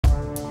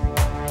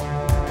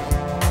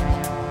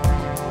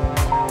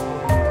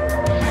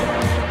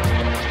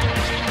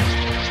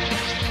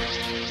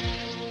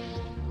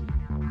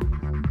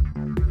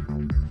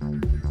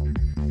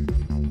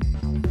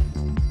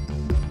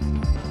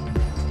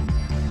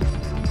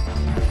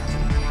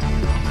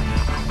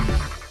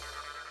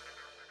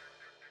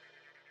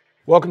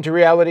Welcome to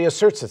Reality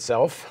Asserts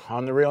Itself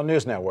on the Real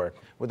News Network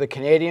with a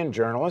Canadian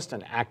journalist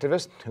and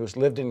activist who's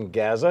lived in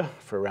Gaza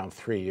for around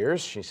 3 years.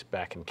 She's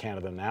back in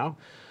Canada now.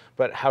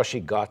 But how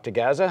she got to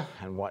Gaza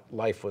and what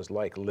life was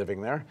like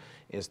living there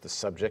is the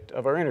subject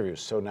of our interview.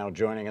 So now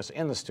joining us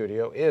in the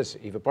studio is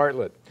Eva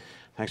Bartlett.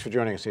 Thanks for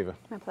joining us, Eva.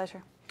 My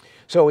pleasure.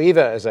 So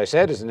Eva, as I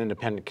said, is an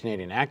independent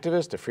Canadian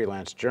activist, a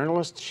freelance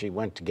journalist. She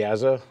went to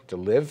Gaza to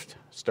live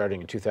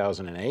starting in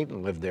 2008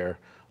 and lived there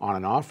on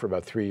and off for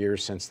about 3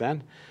 years since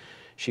then.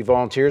 She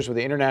volunteers with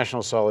the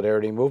International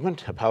Solidarity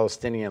Movement, a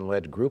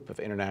Palestinian-led group of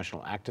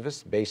international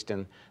activists based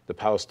in the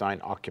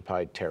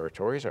Palestine-occupied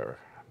territories, or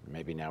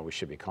maybe now we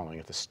should be calling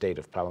it the State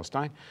of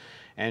Palestine,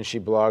 and she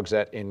blogs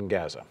at In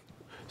Gaza.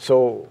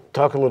 So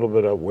talk a little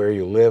bit about where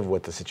you live,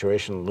 what the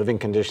situation, living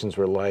conditions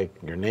were like,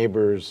 your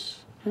neighbors.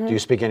 Mm-hmm. Do you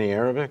speak any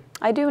Arabic?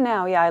 I do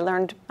now, yeah. I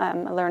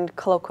learned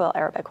colloquial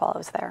Arabic while I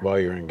was there. While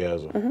you're in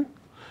Gaza. Mm-hmm.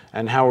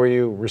 And how were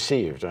you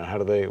received?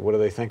 What do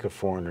they think of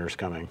foreigners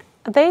coming?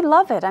 They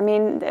love it. I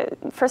mean,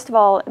 first of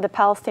all, the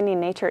Palestinian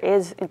nature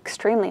is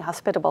extremely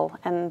hospitable,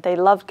 and they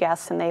love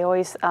guests, and they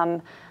always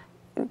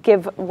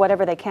give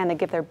whatever they can to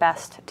give their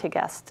best to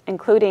guests,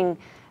 including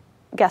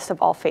guests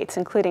of all faiths,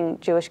 including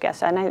Jewish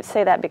guests. And I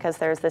say that because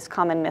there's this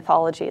common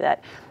mythology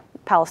that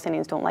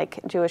Palestinians don't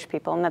like Jewish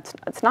people, and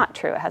it's not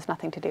true. It has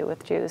nothing to do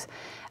with Jews.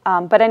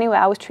 But anyway,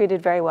 I was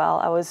treated very well.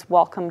 I was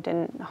welcomed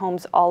in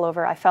homes all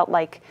over. I felt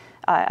like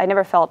I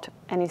never felt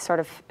any sort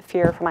of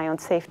fear for my own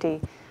safety.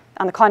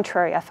 On the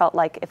contrary, I felt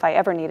like if I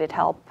ever needed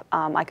help,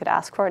 I could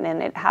ask for it,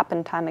 and it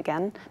happened time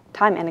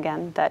and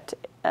again, that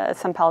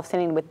some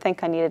Palestinian would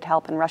think I needed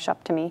help and rush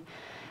up to me.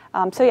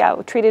 So yeah,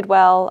 treated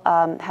well,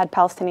 had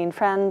Palestinian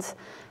friends.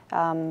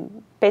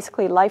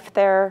 Basically, life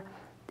there,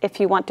 if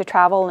you want to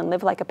travel and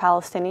live like a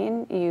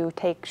Palestinian, you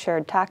take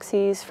shared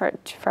taxis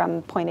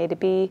from point A to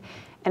B,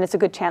 and it's a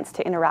good chance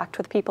to interact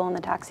with people in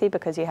the taxi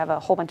because you have a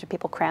whole bunch of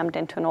people crammed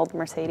into an old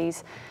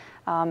Mercedes.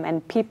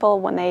 And people,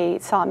 when they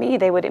saw me,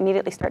 they would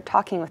immediately start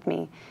talking with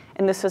me.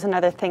 And this was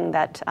another thing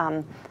that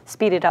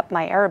speeded up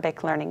my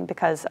Arabic learning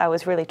because I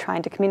was really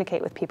trying to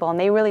communicate with people. And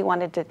they really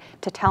wanted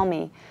to tell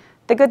me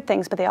the good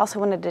things, but they also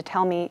wanted to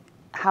tell me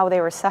how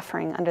they were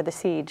suffering under the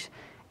siege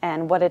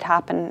and what had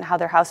happened, how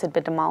their house had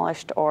been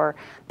demolished, or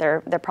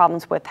their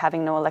problems with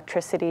having no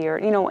electricity, or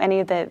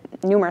any of the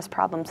numerous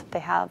problems that they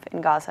have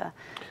in Gaza.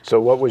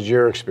 So what was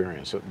your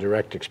experience,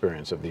 direct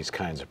experience of these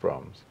kinds of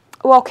problems?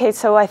 Well, okay,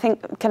 so I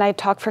think, can I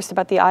talk first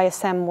about the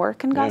ISM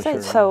work in Gaza? Yeah,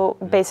 sure. So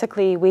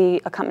basically, we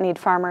accompanied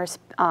farmers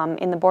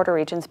in the border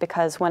regions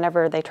because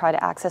whenever they try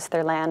to access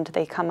their land,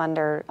 they come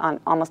under,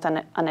 almost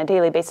on a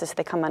daily basis,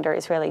 they come under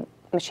Israeli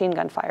machine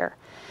gun fire.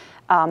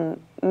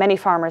 Many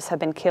farmers have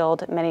been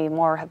killed, many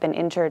more have been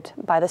injured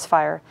by this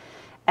fire.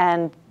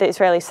 And the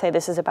Israelis say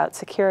this is about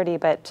security,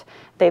 but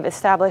they've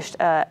established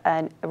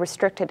a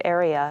restricted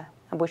area,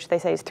 which they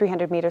say is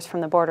 300 meters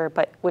from the border,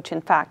 but which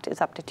in fact is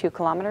up to 2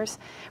 kilometers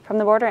from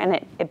the border, and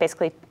it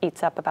basically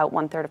eats up about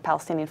 1/3 of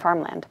Palestinian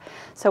farmland.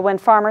 So when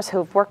farmers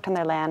who've worked on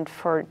their land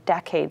for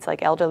decades,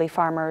 like elderly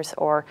farmers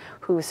or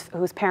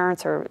whose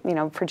parents or,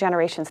 for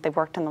generations they've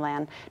worked on the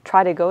land,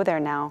 try to go there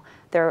now,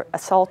 they're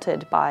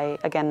assaulted by,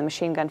 again, the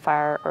machine gun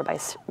fire or by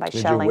shelling.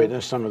 Did you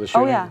witness some of the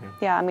shooting? Oh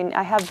yeah. I mean,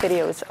 I have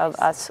videos of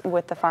us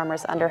with the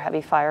farmers under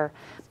heavy fire,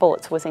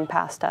 bullets whizzing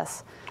past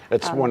us.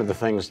 That's one of the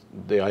things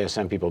the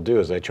ISM people do,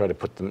 is they try to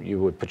you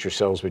would put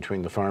yourselves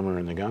between the farmer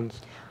and the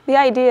guns? The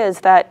idea is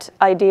that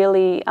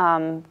ideally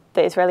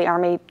the Israeli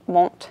army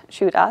won't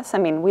shoot us. I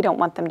mean, we don't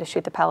want them to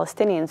shoot the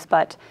Palestinians,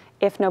 but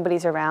if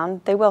nobody's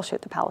around, they will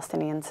shoot the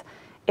Palestinians.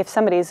 If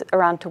somebody's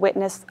around to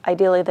witness,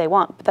 ideally they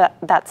won't. But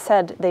that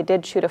said, they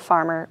did shoot a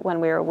farmer when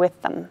we were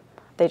with them.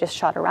 They just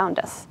shot around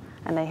us,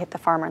 and they hit the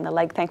farmer in the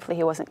leg. Thankfully,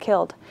 he wasn't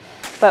killed.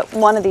 But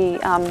one of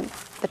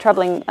the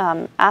troubling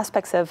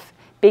aspects of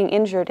being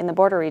injured in the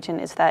border region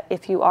is that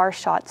if you are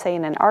shot, say,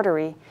 in an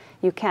artery,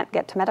 you can't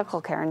get to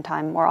medical care in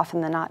time more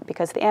often than not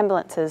because the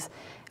ambulances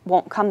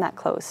won't come that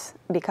close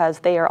because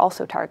they are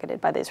also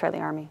targeted by the Israeli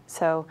army.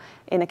 So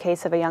in the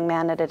case of a young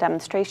man at a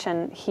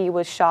demonstration, he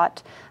was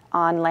shot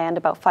on land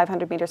about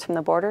 500 meters from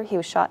the border. He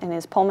was shot in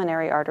his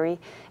pulmonary artery,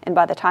 and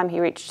by the time he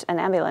reached an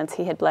ambulance,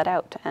 he had bled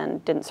out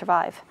and didn't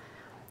survive.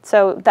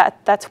 So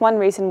that's one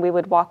reason we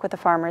would walk with the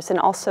farmers, and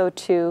also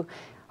to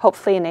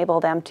hopefully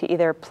enable them to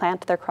either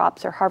plant their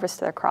crops or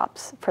harvest their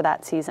crops for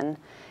that season.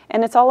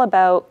 And it's all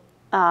about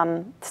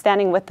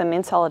standing with them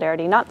in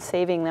solidarity, not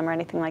saving them or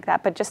anything like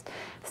that, but just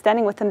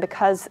standing with them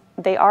because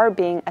they are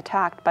being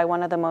attacked by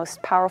one of the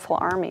most powerful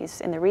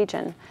armies in the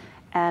region,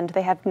 and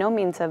they have no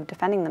means of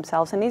defending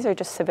themselves. And these are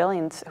just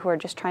civilians who are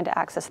just trying to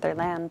access their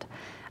land.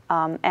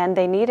 And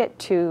they need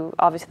it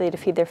obviously to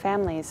feed their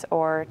families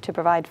or to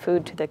provide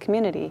food to the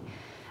community.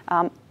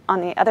 On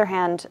the other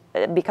hand,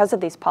 because of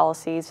these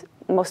policies,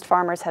 most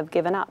farmers have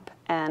given up,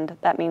 and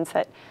that means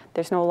that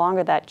there's no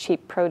longer that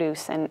cheap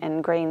produce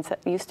and grains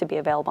that used to be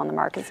available on the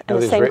markets.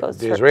 And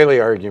the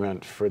Israeli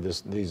argument for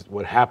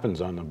what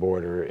happens on the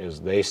border is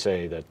they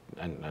say that,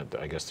 and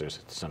I guess there's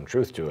some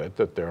truth to it,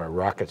 that there are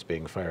rockets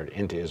being fired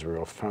into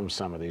Israel from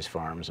some of these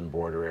farms and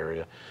border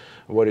area.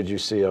 What did you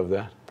see of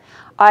that?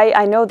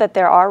 I know that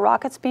there are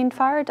rockets being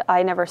fired.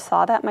 I never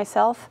saw that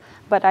myself,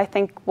 but I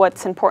think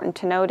what's important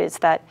to note is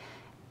that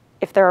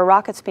if there are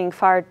rockets being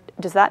fired,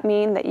 does that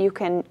mean that you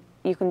can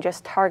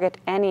just target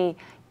any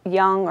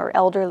young or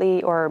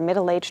elderly or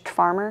middle-aged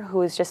farmer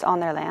who is just on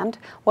their land?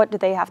 What do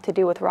they have to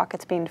do with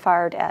rockets being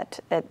fired at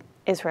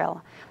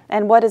Israel?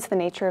 And what is the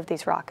nature of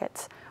these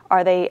rockets?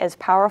 Are they as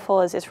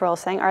powerful as Israel is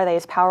saying? Are they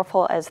as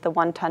powerful as the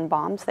 1-ton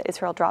bombs that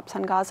Israel drops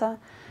on Gaza?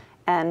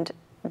 And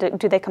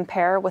do they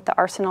compare with the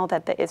arsenal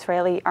that the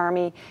Israeli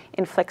army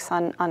inflicts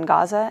on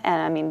Gaza?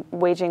 And I mean,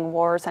 waging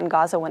wars on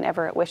Gaza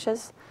whenever it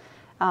wishes.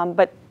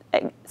 But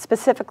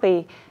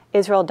specifically,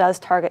 Israel does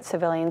target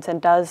civilians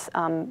and does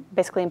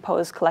basically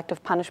impose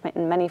collective punishment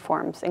in many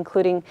forms,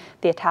 including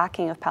the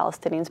attacking of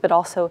Palestinians, but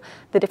also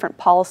the different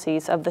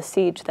policies of the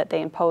siege that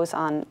they impose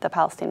on the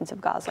Palestinians of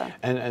Gaza.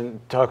 And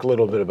talk a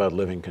little bit about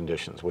living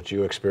conditions, what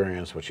you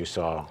experienced, what you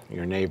saw,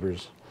 your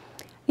neighbors.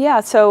 Yeah,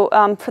 so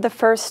for the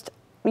first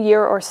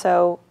year or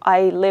so,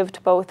 I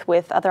lived both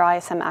with other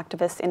ISM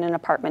activists in an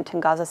apartment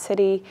in Gaza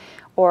City,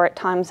 or at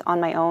times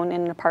on my own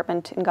in an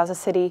apartment in Gaza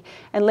City,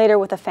 and later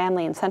with a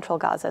family in central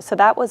Gaza. So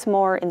that was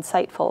more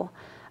insightful,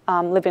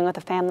 living with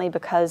a family,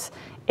 because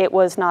it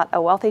was not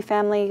a wealthy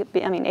family.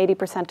 I mean,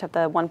 80% of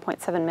the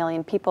 1.7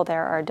 million people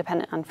there are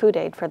dependent on food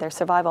aid for their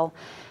survival.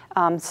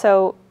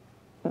 So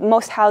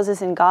most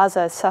houses in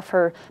Gaza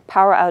suffer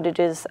power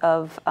outages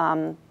of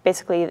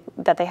basically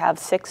that they have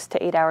 6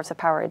 to 8 hours of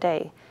power a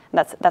day.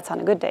 That's on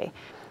a good day.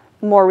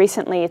 More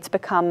recently, it's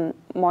become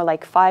more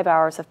like 5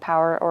 hours of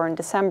power, or in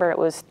December, it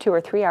was 2 or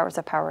 3 hours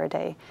of power a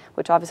day,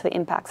 which obviously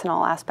impacts in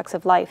all aspects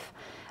of life.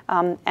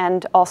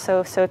 And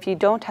also, so if you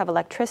don't have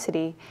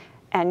electricity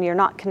and you're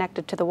not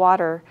connected to the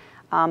water,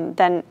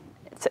 then,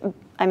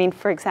 I mean,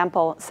 for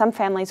example, some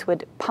families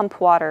would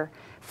pump water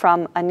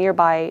from a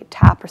nearby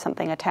tap or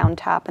something, a town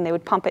tap, and they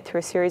would pump it through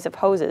a series of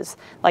hoses,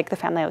 like the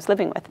family I was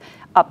living with,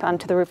 up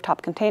onto the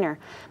rooftop container.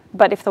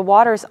 But if the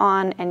water's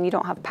on and you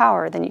don't have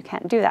power, then you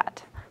can't do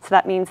that. So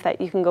that means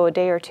that you can go a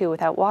day or two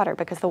without water,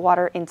 because the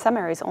water in some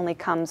areas only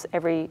comes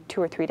every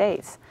 2 or 3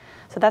 days.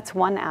 So that's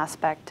one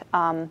aspect.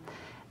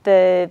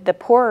 The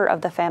poorer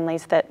of the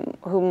families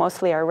who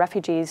mostly are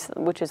refugees,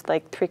 which is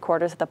like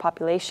 3/4 of the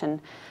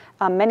population,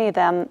 many of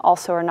them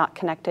also are not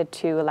connected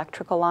to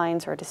electrical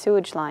lines or to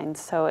sewage lines.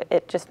 So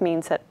it just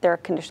means that their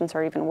conditions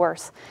are even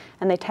worse.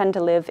 And they tend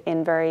to live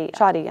in very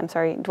shoddy,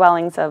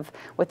 dwellings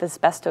with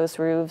asbestos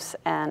roofs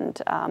and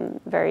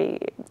very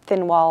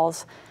thin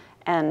walls.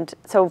 And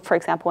so, for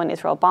example, when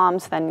Israel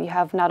bombs, then you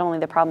have not only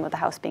the problem of the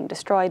house being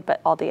destroyed, but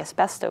all the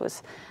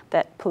asbestos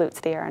that pollutes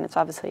the air, and it's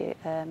obviously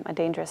a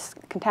dangerous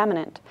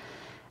contaminant.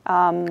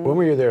 When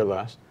were you there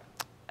last?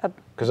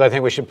 Because I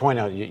think we should point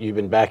out, you've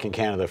been back in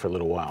Canada for a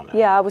little while now.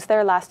 Yeah, I was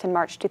there last in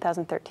March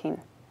 2013.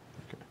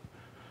 Okay.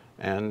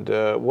 And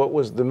what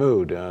was the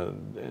mood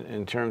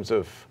in terms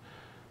of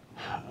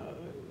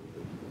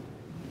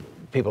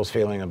people's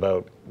feeling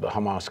about the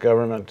Hamas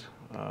government,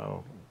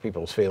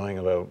 people's feeling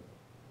about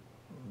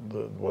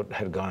what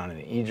had gone on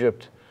in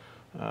Egypt?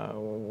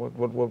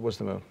 What was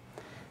the mood?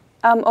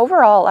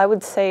 Overall, I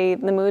would say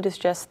the mood is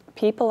just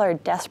people are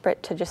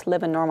desperate to just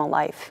live a normal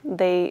life.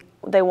 They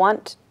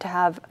want to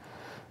have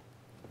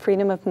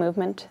freedom of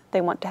movement.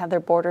 They want to have their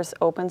borders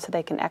open so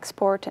they can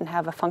export and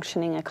have a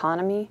functioning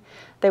economy.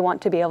 They want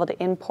to be able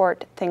to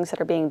import things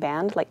that are being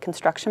banned, like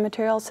construction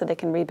materials, so they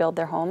can rebuild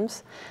their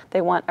homes.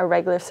 They want a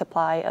regular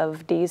supply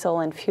of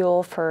diesel and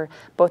fuel for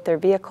both their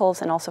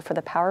vehicles and also for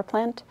the power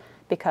plant,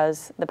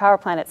 because the power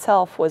plant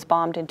itself was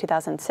bombed in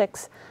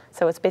 2006,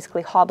 so it's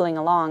basically hobbling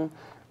along,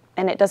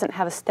 and it doesn't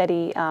have a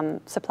steady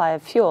supply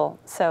of fuel.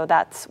 So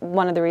that's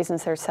one of the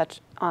reasons there's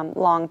such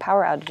long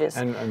power outages.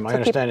 And my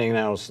understanding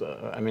now is,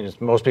 I mean, as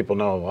most people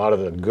know, a lot of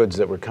the goods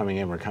that were coming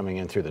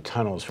in through the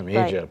tunnels from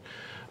Egypt.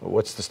 Right.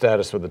 What's the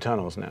status of the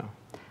tunnels now?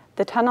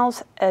 The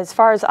tunnels, as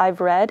far as I've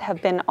read,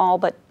 have been all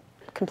but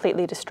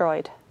completely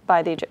destroyed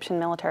by the Egyptian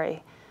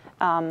military.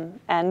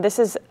 And this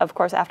is, of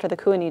course, after the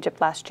coup in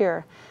Egypt last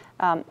year.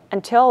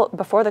 Until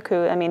before the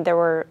coup, I mean, there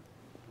were,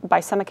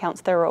 by some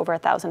accounts, there were over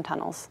 1,000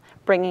 tunnels,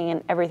 bringing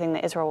in everything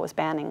that Israel was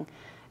banning.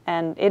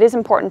 And it is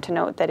important to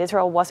note that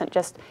Israel wasn't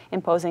just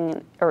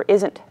imposing, or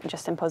isn't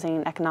just imposing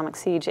an economic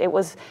siege. It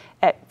was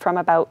from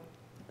about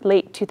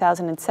late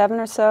 2007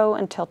 or so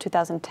until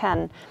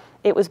 2010,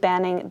 it was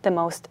banning the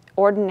most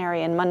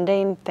ordinary and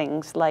mundane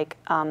things like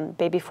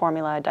baby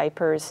formula,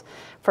 diapers,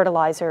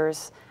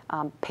 fertilizers,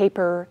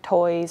 paper,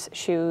 toys,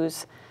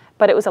 shoes.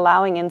 But it was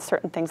allowing in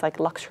certain things like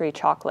luxury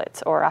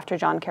chocolates, or after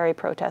John Kerry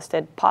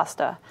protested,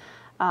 pasta.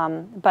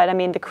 But I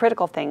mean, the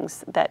critical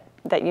things that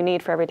you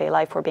need for everyday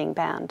life were being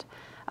banned.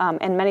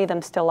 And many of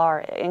them still are,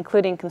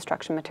 including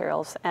construction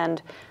materials.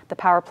 And the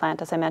power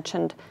plant, as I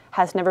mentioned,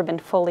 has never been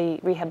fully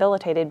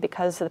rehabilitated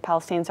because the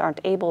Palestinians aren't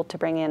able to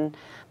bring in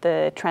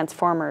the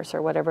transformers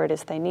or whatever it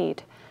is they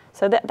need.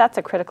 So that's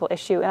a critical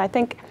issue. And I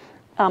think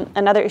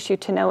another issue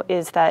to note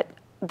is that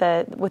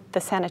with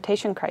the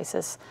sanitation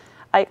crisis,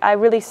 I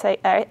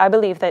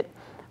believe that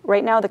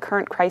right now the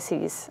current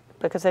crises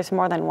because there's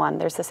more than one.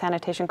 There's the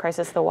sanitation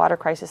crisis, the water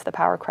crisis, the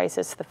power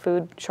crisis, the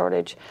food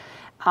shortage,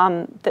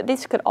 that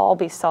these could all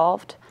be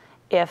solved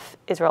if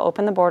Israel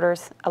opened the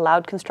borders,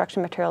 allowed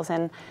construction materials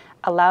in,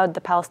 allowed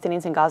the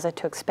Palestinians in Gaza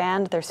to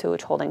expand their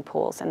sewage holding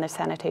pools and their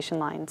sanitation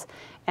lines,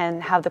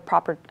 and have the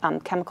proper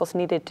chemicals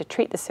needed to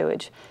treat the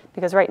sewage.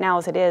 Because right now,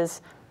 as it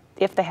is,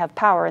 if they have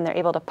power and they're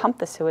able to pump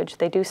the sewage,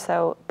 they do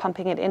so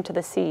pumping it into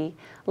the sea,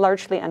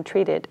 largely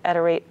untreated, at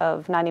a rate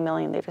of 90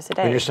 million liters a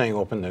day. When you're saying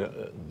open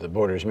the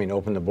borders, you mean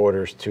open the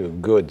borders to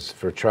goods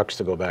for trucks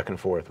to go back and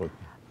forth?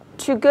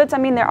 To goods, I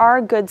mean, there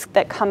are goods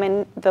that come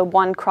in the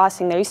one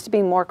crossing. There used to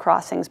be more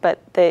crossings, but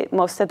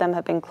most of them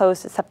have been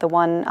closed except the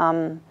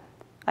one,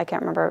 I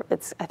can't remember,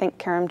 it's, I think,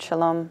 Kerem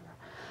Shalom,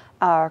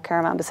 or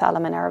Kerem Abu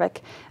Salam in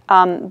Arabic.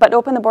 But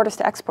open the borders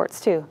to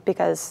exports too,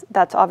 because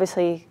that's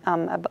obviously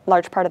a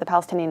large part of the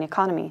Palestinian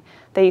economy.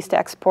 They used to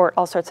export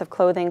all sorts of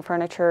clothing,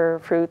 furniture,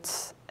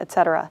 fruits,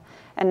 etc.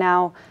 And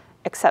now,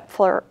 except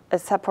for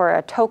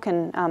a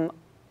token,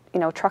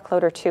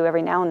 truckload or two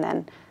every now and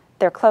then,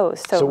 they're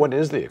closed. So what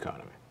is the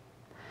economy?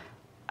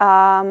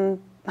 An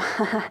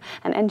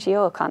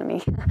NGO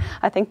economy.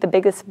 I think the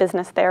biggest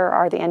business there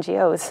are the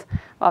NGOs.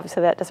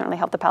 Obviously, that doesn't really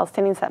help the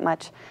Palestinians that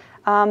much.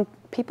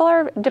 People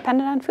are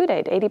dependent on food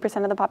aid.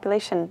 80% of the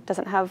population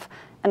doesn't have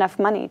enough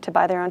money to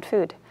buy their own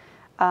food.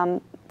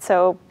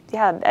 So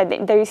yeah,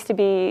 there used to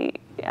be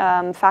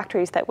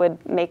factories that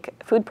would make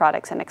food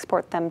products and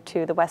export them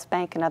to the West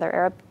Bank and other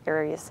Arab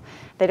areas.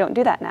 They don't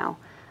do that now.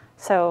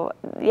 So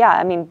yeah,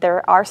 I mean,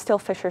 there are still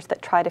fishers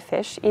that try to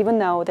fish, even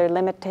though they're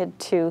limited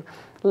to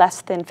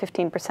less than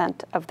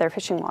 15% of their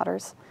fishing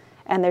waters.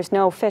 And there's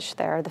no fish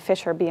there. The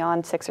fish are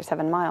beyond 6 or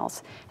 7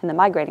 miles. And the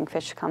migrating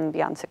fish come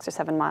beyond 6 or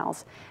 7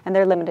 miles. And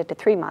they're limited to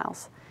 3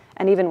 miles.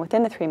 And even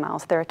within the 3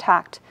 miles, they're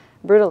attacked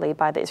brutally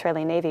by the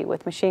Israeli Navy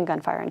with machine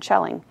gun fire and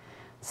shelling.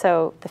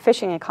 So the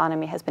fishing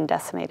economy has been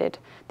decimated.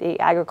 The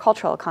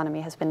agricultural economy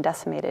has been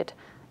decimated.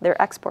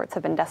 Their exports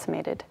have been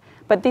decimated.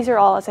 But these are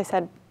all, as I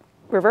said,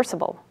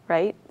 reversible,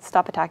 right?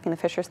 Stop attacking the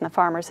fishers and the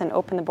farmers and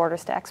open the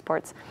borders to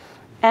exports.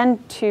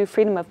 And to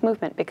freedom of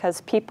movement,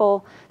 because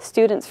people,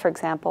 students, for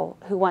example,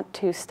 who want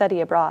to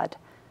study abroad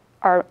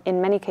are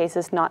in many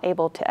cases not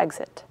able to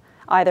exit,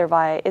 either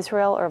via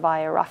Israel or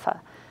via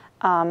Rafah.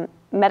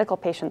 Medical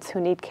patients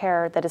who need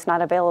care that is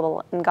not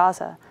available in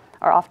Gaza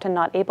are often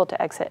not able to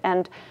exit.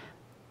 And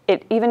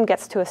it even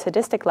gets to a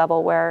sadistic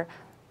level where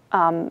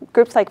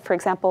groups like, for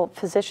example,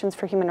 Physicians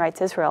for Human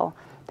Rights Israel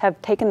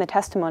have taken the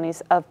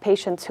testimonies of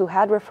patients who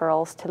had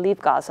referrals to leave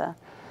Gaza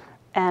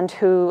and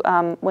who,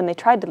 when they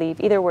tried to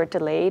leave, either were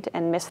delayed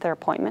and missed their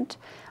appointment,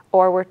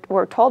 or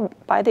were told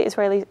by the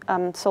Israeli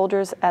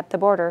soldiers at the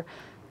border,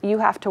 you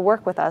have to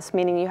work with us,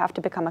 meaning you have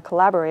to become a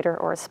collaborator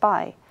or a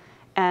spy.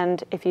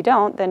 And if you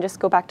don't, then just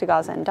go back to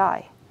Gaza and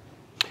die.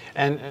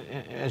 And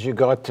as you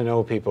got to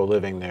know people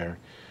living there,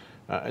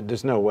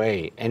 there's no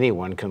way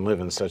anyone can live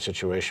in such a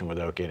situation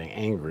without getting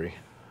angry.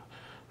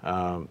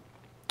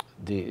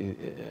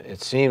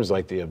 It seems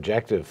like the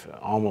objective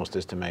almost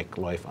is to make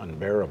life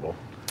unbearable.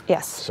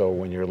 Yes. So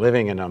when you're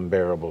living in an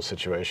unbearable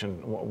situation,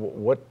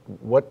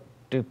 what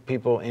do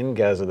people in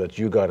Gaza that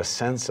you got a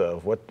sense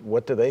of,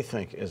 what do they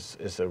think is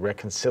a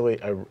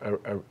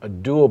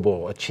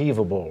doable,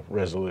 achievable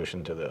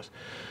resolution to this?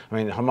 I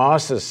mean,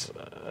 Hamas is,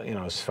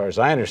 as far as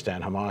I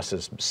understand, Hamas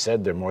has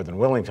said they're more than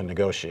willing to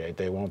negotiate.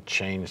 They won't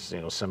change,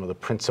 some of the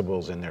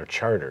principles in their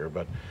charter,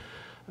 but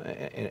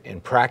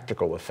in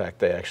practical effect,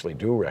 they actually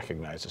do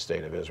recognize the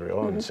state of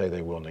Israel and say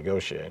they will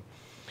negotiate.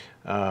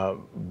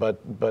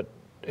 But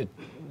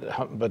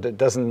it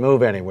doesn't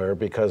move anywhere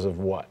because of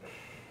what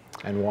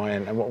and why,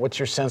 and what's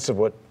your sense of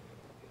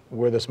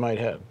where this might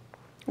head?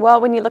 Well,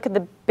 when you look at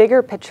the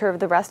bigger picture of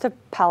the rest of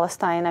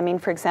Palestine, I mean,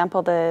 for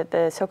example,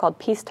 the so-called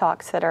peace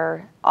talks that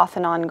are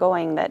often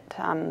ongoing,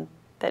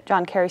 that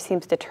John Kerry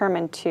seems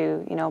determined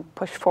to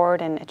push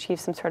forward and achieve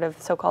some sort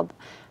of so-called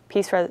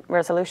peace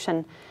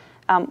resolution.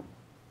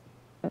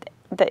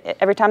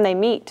 Every time they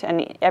meet,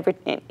 and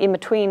in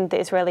between, the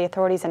Israeli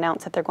authorities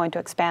announce that they're going to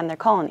expand their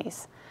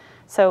colonies.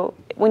 So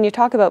when you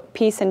talk about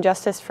peace and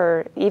justice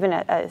for even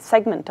a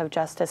segment of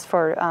justice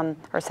for,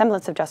 or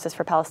semblance of justice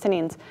for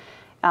Palestinians,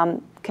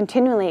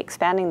 continually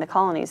expanding the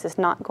colonies is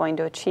not going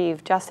to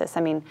achieve justice. I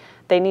mean,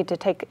 they need to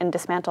take and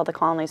dismantle the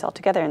colonies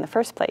altogether in the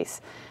first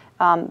place.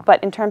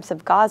 But in terms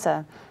of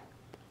Gaza,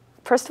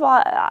 first of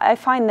all, I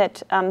find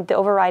that the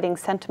overriding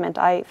sentiment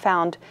I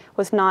found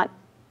was not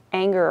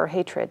anger or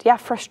hatred. Yeah,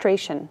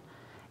 frustration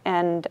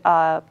and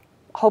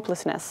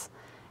hopelessness.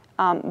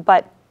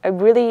 But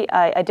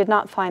I did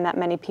not find that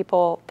many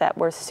people that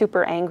were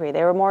super angry.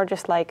 They were more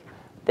just like,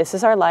 this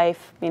is our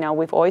life.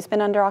 We've always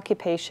been under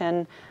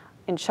occupation.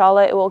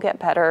 Inshallah, it will get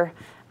better.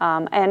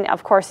 And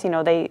of course,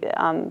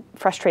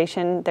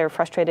 frustration. They're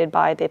frustrated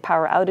by the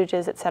power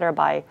outages, et cetera,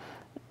 by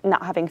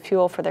not having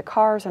fuel for their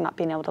cars or not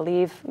being able to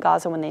leave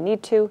Gaza when they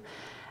need to.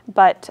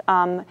 But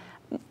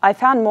I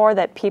found more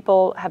that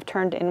people have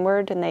turned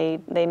inward and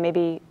they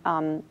maybe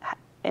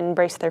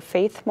embrace their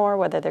faith more,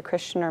 whether they're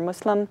Christian or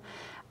Muslim.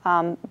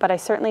 But I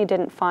certainly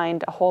didn't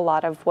find a whole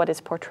lot of what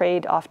is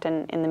portrayed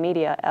often in the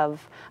media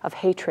of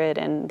hatred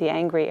and the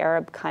angry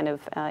Arab kind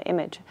of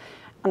image.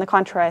 On the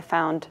contrary, I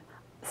found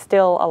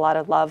still a lot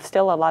of love,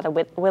 still a lot of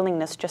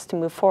willingness just to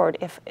move forward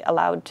if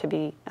allowed to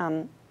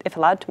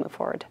move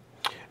forward.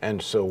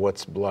 And so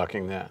what's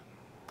blocking that?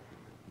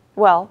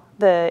 Well,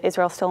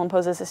 Israel still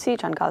imposes a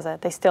siege on Gaza.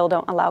 They still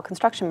don't allow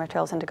construction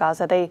materials into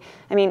Gaza.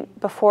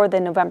 Before the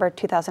November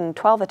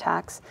 2012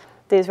 attacks,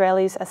 the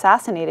Israelis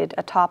assassinated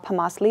a top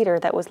Hamas leader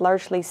that was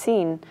largely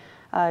seen,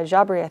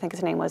 Jabri, I think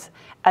his name was,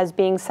 as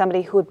being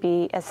somebody who would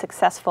be a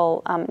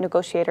successful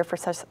negotiator for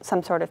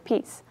some sort of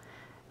peace.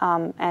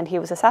 And he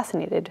was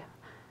assassinated.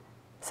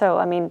 So,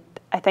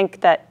 I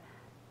think that,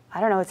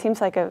 I don't know, it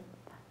seems like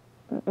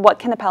what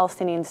can the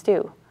Palestinians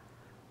do?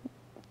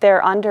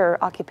 They're under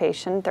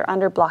occupation, they're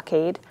under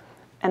blockade,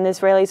 and the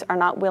Israelis are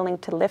not willing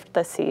to lift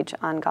the siege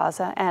on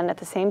Gaza, and at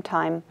the same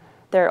time,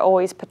 they're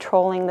always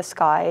patrolling the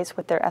skies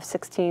with their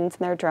F-16s and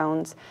their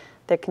drones.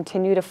 They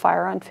continue to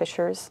fire on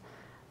fishers.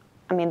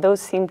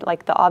 Those seemed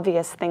like the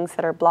obvious things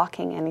that are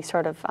blocking any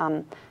sort of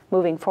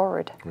moving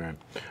forward. Right.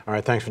 All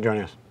right, thanks for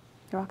joining us.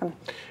 You're welcome.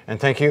 And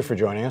thank you for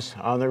joining us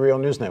on the Real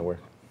News Network.